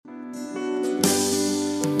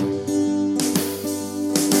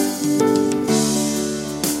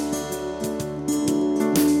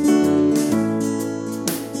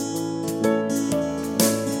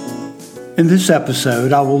In this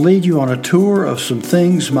episode, I will lead you on a tour of some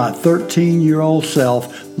things my 13-year-old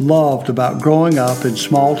self loved about growing up in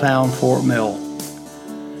small-town Fort Mill.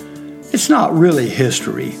 It's not really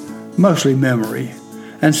history, mostly memory,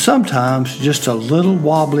 and sometimes just a little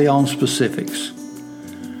wobbly on specifics.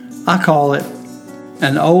 I call it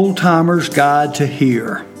an old-timer's guide to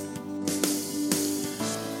here.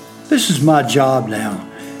 This is my job now.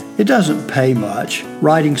 It doesn't pay much.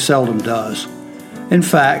 Writing seldom does. In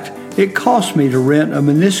fact, it costs me to rent a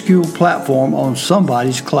minuscule platform on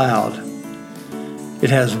somebody's cloud. It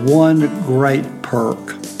has one great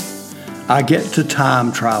perk. I get to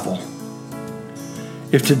time travel.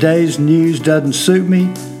 If today's news doesn't suit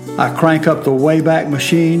me, I crank up the Wayback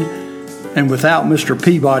Machine and without Mr.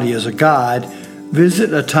 Peabody as a guide,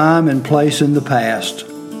 visit a time and place in the past.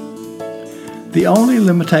 The only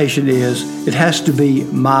limitation is it has to be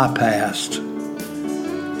my past.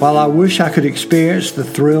 While I wish I could experience the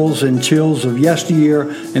thrills and chills of yesteryear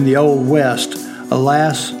in the Old West,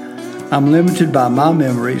 alas, I'm limited by my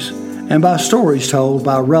memories and by stories told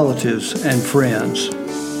by relatives and friends.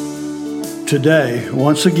 Today,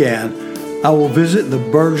 once again, I will visit the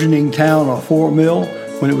burgeoning town of Fort Mill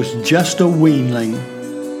when it was just a weanling.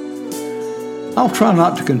 I'll try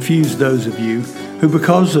not to confuse those of you who,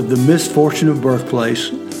 because of the misfortune of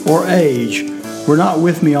birthplace or age, were not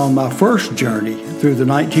with me on my first journey through the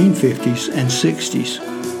 1950s and 60s.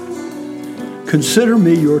 Consider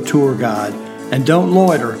me your tour guide and don't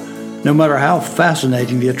loiter, no matter how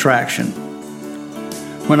fascinating the attraction.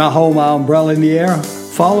 When I hold my umbrella in the air,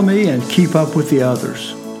 follow me and keep up with the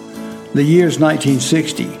others. The year's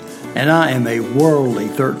 1960, and I am a worldly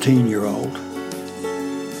 13-year-old.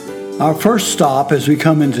 Our first stop as we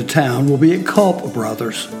come into town will be at Culp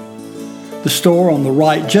Brothers, the store on the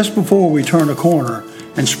right just before we turn a corner,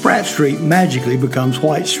 and Spratt Street magically becomes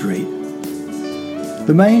White Street.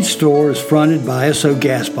 The main store is fronted by Esso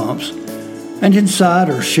gas pumps, and inside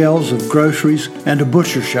are shelves of groceries and a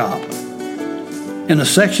butcher shop. In a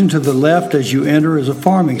section to the left as you enter is a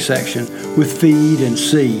farming section with feed and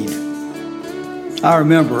seed. I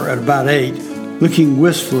remember at about 8 looking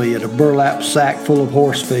wistfully at a burlap sack full of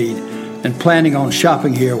horse feed and planning on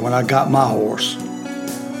shopping here when I got my horse.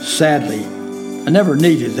 Sadly, I never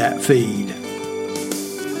needed that feed.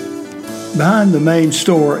 Behind the main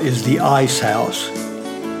store is the ice house.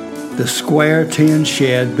 The square tin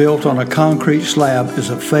shed built on a concrete slab is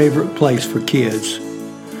a favorite place for kids.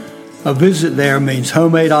 A visit there means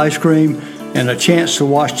homemade ice cream and a chance to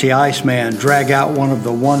watch the Iceman drag out one of the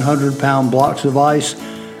 100-pound blocks of ice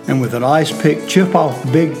and with an ice pick chip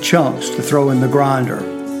off big chunks to throw in the grinder.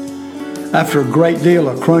 After a great deal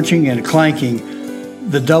of crunching and clanking,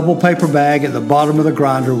 the double paper bag at the bottom of the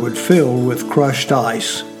grinder would fill with crushed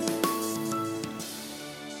ice.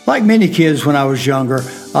 Like many kids when I was younger,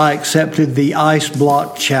 I accepted the ice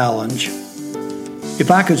block challenge. If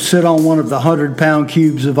I could sit on one of the 100-pound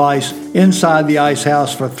cubes of ice inside the ice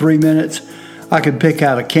house for 3 minutes, I could pick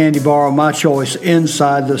out a candy bar of my choice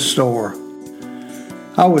inside the store.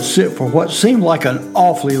 I would sit for what seemed like an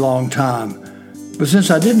awfully long time, but since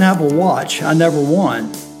I didn't have a watch, I never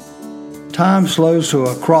won. Time slows to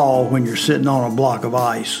a crawl when you're sitting on a block of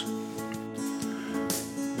ice.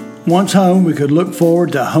 Once home, we could look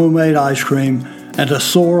forward to homemade ice cream and a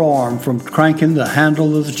sore arm from cranking the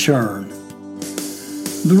handle of the churn.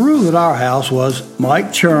 The rule at our house was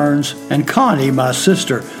Mike churns and Connie, my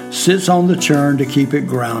sister, sits on the churn to keep it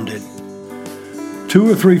grounded. 2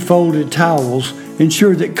 or 3 folded towels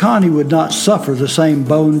ensured that Connie would not suffer the same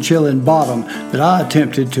bone-chilling bottom that I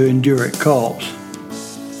attempted to endure at Culp's.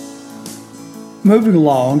 Moving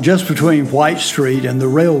along, just between White Street and the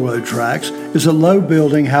railroad tracks, is a low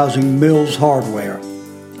building housing Mills Hardware.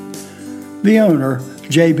 The owner,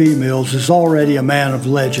 J.B. Mills, is already a man of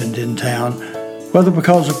legend in town, whether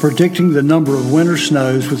because of predicting the number of winter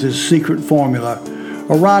snows with his secret formula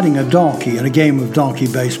or riding a donkey in a game of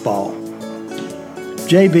donkey baseball.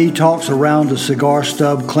 J.B. talks around a cigar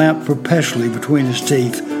stub clamped perpetually between his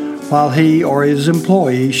teeth while he or his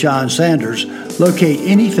employee, Shine Sanders, locate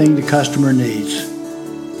anything the customer needs.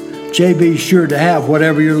 JB's sure to have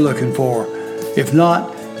whatever you're looking for. If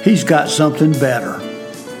not, he's got something better.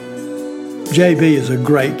 JB is a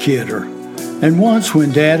great kidder. And once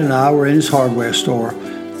when Dad and I were in his hardware store,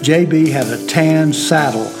 JB had a tan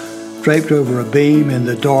saddle draped over a beam in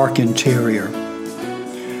the dark interior.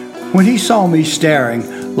 When he saw me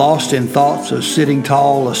staring, lost in thoughts of sitting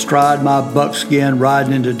tall astride my buckskin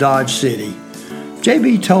riding into Dodge City,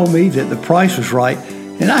 JB told me that the price was right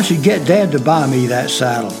and I should get Dad to buy me that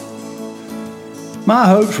saddle. My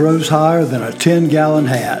hopes rose higher than a 10-gallon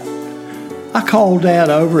hat. I called Dad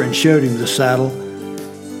over and showed him the saddle.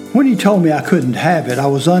 When he told me I couldn't have it, I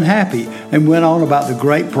was unhappy and went on about the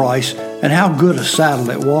great price and how good a saddle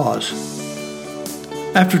it was.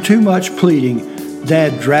 After too much pleading,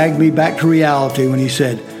 Dad dragged me back to reality when he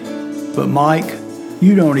said, "But Mike,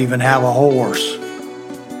 you don't even have a horse."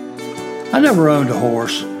 I never owned a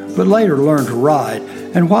horse, but later learned to ride,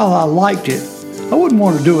 and while I liked it, I wouldn't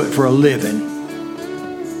want to do it for a living.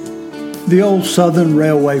 The old Southern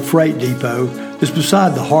Railway freight depot is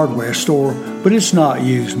beside the hardware store, but it's not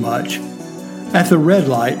used much. At the red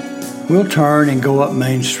light, we'll turn and go up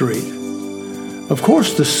Main Street. Of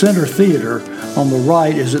course, the Center Theater on the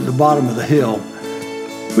right is at the bottom of the hill.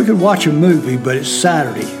 We could watch a movie, but it's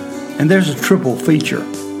Saturday, and there's a triple feature.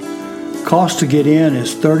 Cost to get in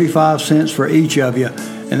is 35 cents for each of you,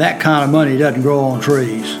 and that kind of money doesn't grow on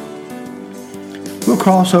trees. We'll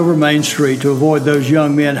cross over Main Street to avoid those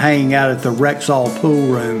young men hanging out at the Rexall pool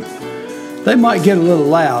room. They might get a little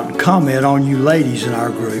loud and comment on you ladies in our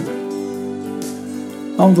group.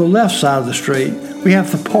 On the left side of the street, we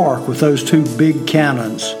have the park with those two big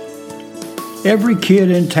cannons. Every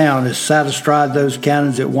kid in town has sat astride those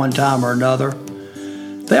cannons at one time or another.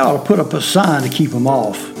 They ought to put up a sign to keep them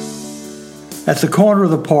off. At the corner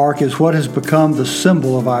of the park is what has become the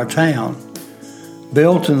symbol of our town.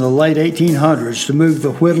 Built in the late 1800s to move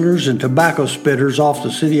the whittlers and tobacco spitters off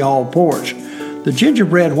the City Hall porch, the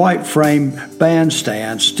gingerbread white frame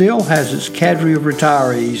bandstand still has its cadre of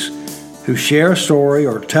retirees who share a story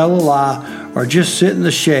or tell a lie or just sit in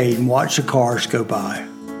the shade and watch the cars go by.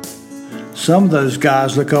 Some of those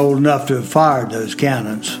guys look old enough to have fired those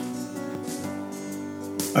cannons.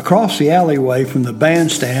 Across the alleyway from the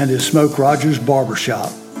bandstand is Smoke Rogers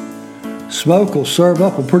Barbershop. Smoke will serve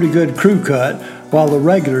up a pretty good crew cut while the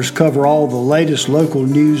regulars cover all the latest local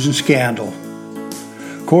news and scandal.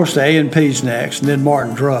 Of course, the A&P's next, and then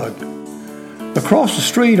Martin Drug. Across the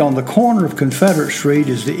street on the corner of Confederate Street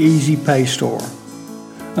is the Easy Pay Store,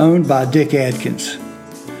 owned by Dick Adkins.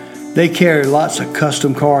 They carry lots of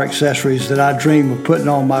custom car accessories that I dream of putting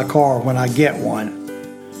on my car when I get one.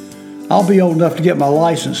 I'll be old enough to get my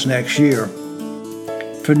license next year.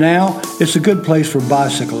 For now, it's a good place for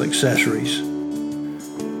bicycle accessories.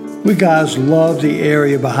 We guys love the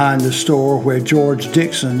area behind the store where George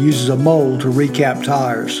Dixon uses a mold to recap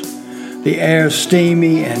tires. The air's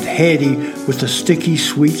steamy and heady with the sticky,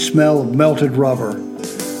 sweet smell of melted rubber,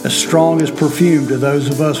 as strong as perfume to those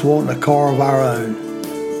of us wanting a car of our own.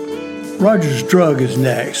 Rogers Drug is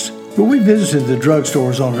next, but we visited the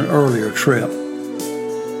drugstores on an earlier trip.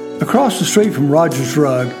 Across the street from Rogers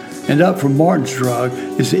Drug and up from Martin's Drug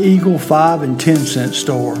is the Eagle 5 and 10 cent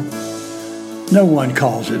store. No one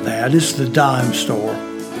calls it that, it's the dime store.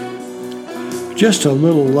 Just a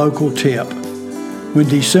little local tip. When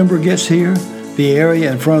December gets here, the area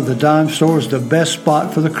in front of the dime store is the best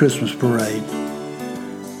spot for the Christmas parade.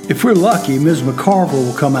 If we're lucky, Ms. McCarver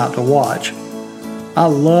will come out to watch. I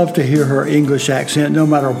love to hear her English accent no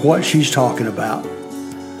matter what she's talking about.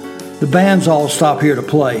 The bands all stop here to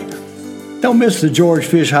play. Don't miss the George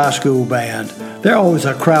Fish High School Band. They're always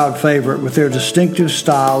a crowd favorite with their distinctive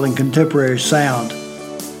style and contemporary sound.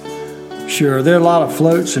 Sure, there are a lot of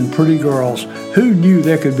floats and pretty girls. Who knew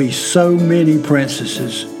there could be so many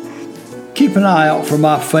princesses? Keep an eye out for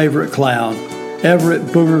my favorite clown, Everett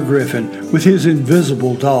Booger Griffin, with his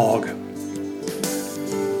invisible dog.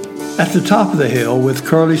 At the top of the hill, with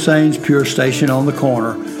Curly Sane's Pure Station on the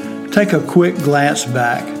corner, take a quick glance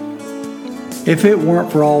back. If it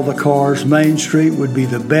weren't for all the cars, Main Street would be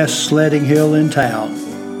the best sledding hill in town.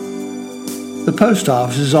 The post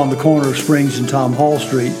office is on the corner of Springs and Tom Hall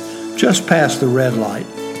Street, just past the red light.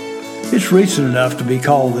 It's recent enough to be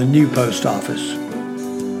called the new post office.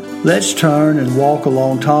 Let's turn and walk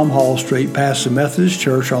along Tom Hall Street past the Methodist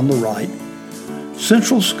Church on the right.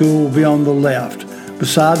 Central School will be on the left,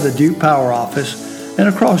 beside the Duke Power Office, and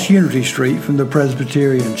across Unity Street from the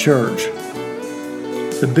Presbyterian Church.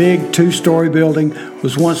 The big two-story building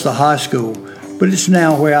was once the high school, but it's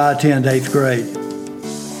now where I attend 8th grade.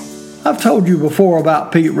 I've told you before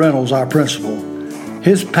about Pete Reynolds, our principal.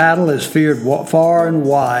 His paddle is feared far and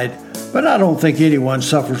wide, but I don't think anyone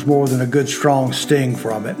suffers more than a good strong sting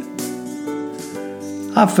from it.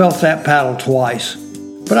 I've felt that paddle twice,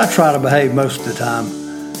 but I try to behave most of the time.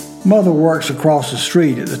 Mother works across the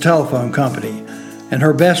street at the telephone company, and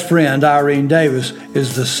her best friend, Irene Davis,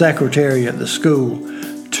 is the secretary at the school.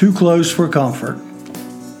 Too close for comfort.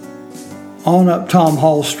 On up Tom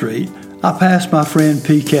Hall Street, I pass my friend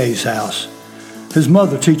PK's house. His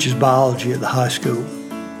mother teaches biology at the high school.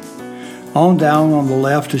 On down on the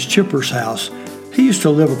left is Chipper's house. He used to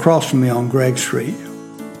live across from me on Gregg Street.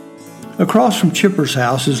 Across from Chipper's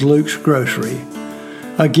house is Luke's Grocery.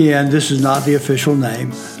 Again, this is not the official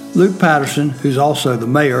name. Luke Patterson, who's also the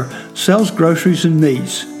mayor, sells groceries and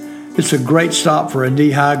meats. It's a great stop for a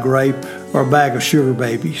knee-high grape or a bag of sugar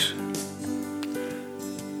babies.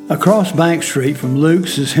 Across Bank Street from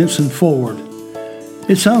Luke's is Henson Ford.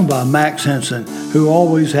 It's owned by Max Henson, who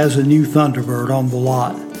always has a new Thunderbird on the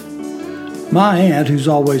lot. My aunt, who's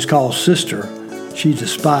always called Sister, she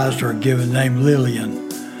despised her given name Lillian,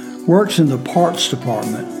 works in the parts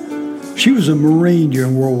department. She was a Marine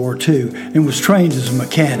during World War II and was trained as a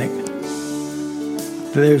mechanic.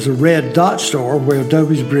 There's a red Dot store where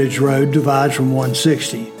Doby's Bridge Road divides from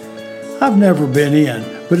 160. I've never been in,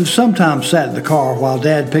 but have sometimes sat in the car while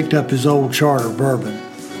Dad picked up his old Charter bourbon.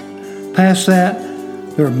 Past that,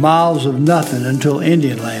 there are miles of nothing until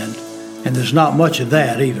Indian Land, and there's not much of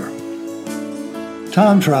that either.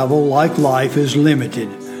 Time travel, like life, is limited,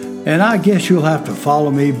 and I guess you'll have to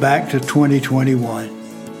follow me back to 2021.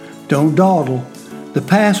 Don't dawdle. The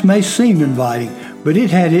past may seem inviting, but it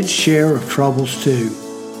had its share of troubles too.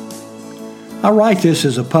 I write this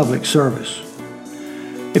as a public service.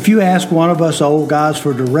 If you ask one of us old guys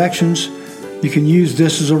for directions, you can use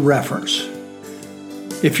this as a reference.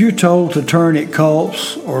 If you're told to turn at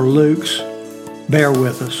Culp's or Luke's, bear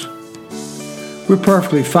with us. We're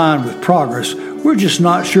perfectly fine with progress. We're just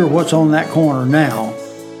not sure what's on that corner now.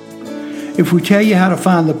 If we tell you how to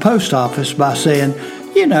find the post office by saying,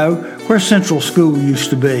 where Central School used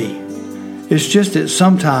to be, it's just that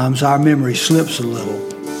sometimes our memory slips a little.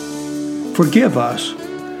 Forgive us,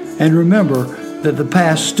 and remember that the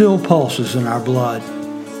past still pulses in our blood.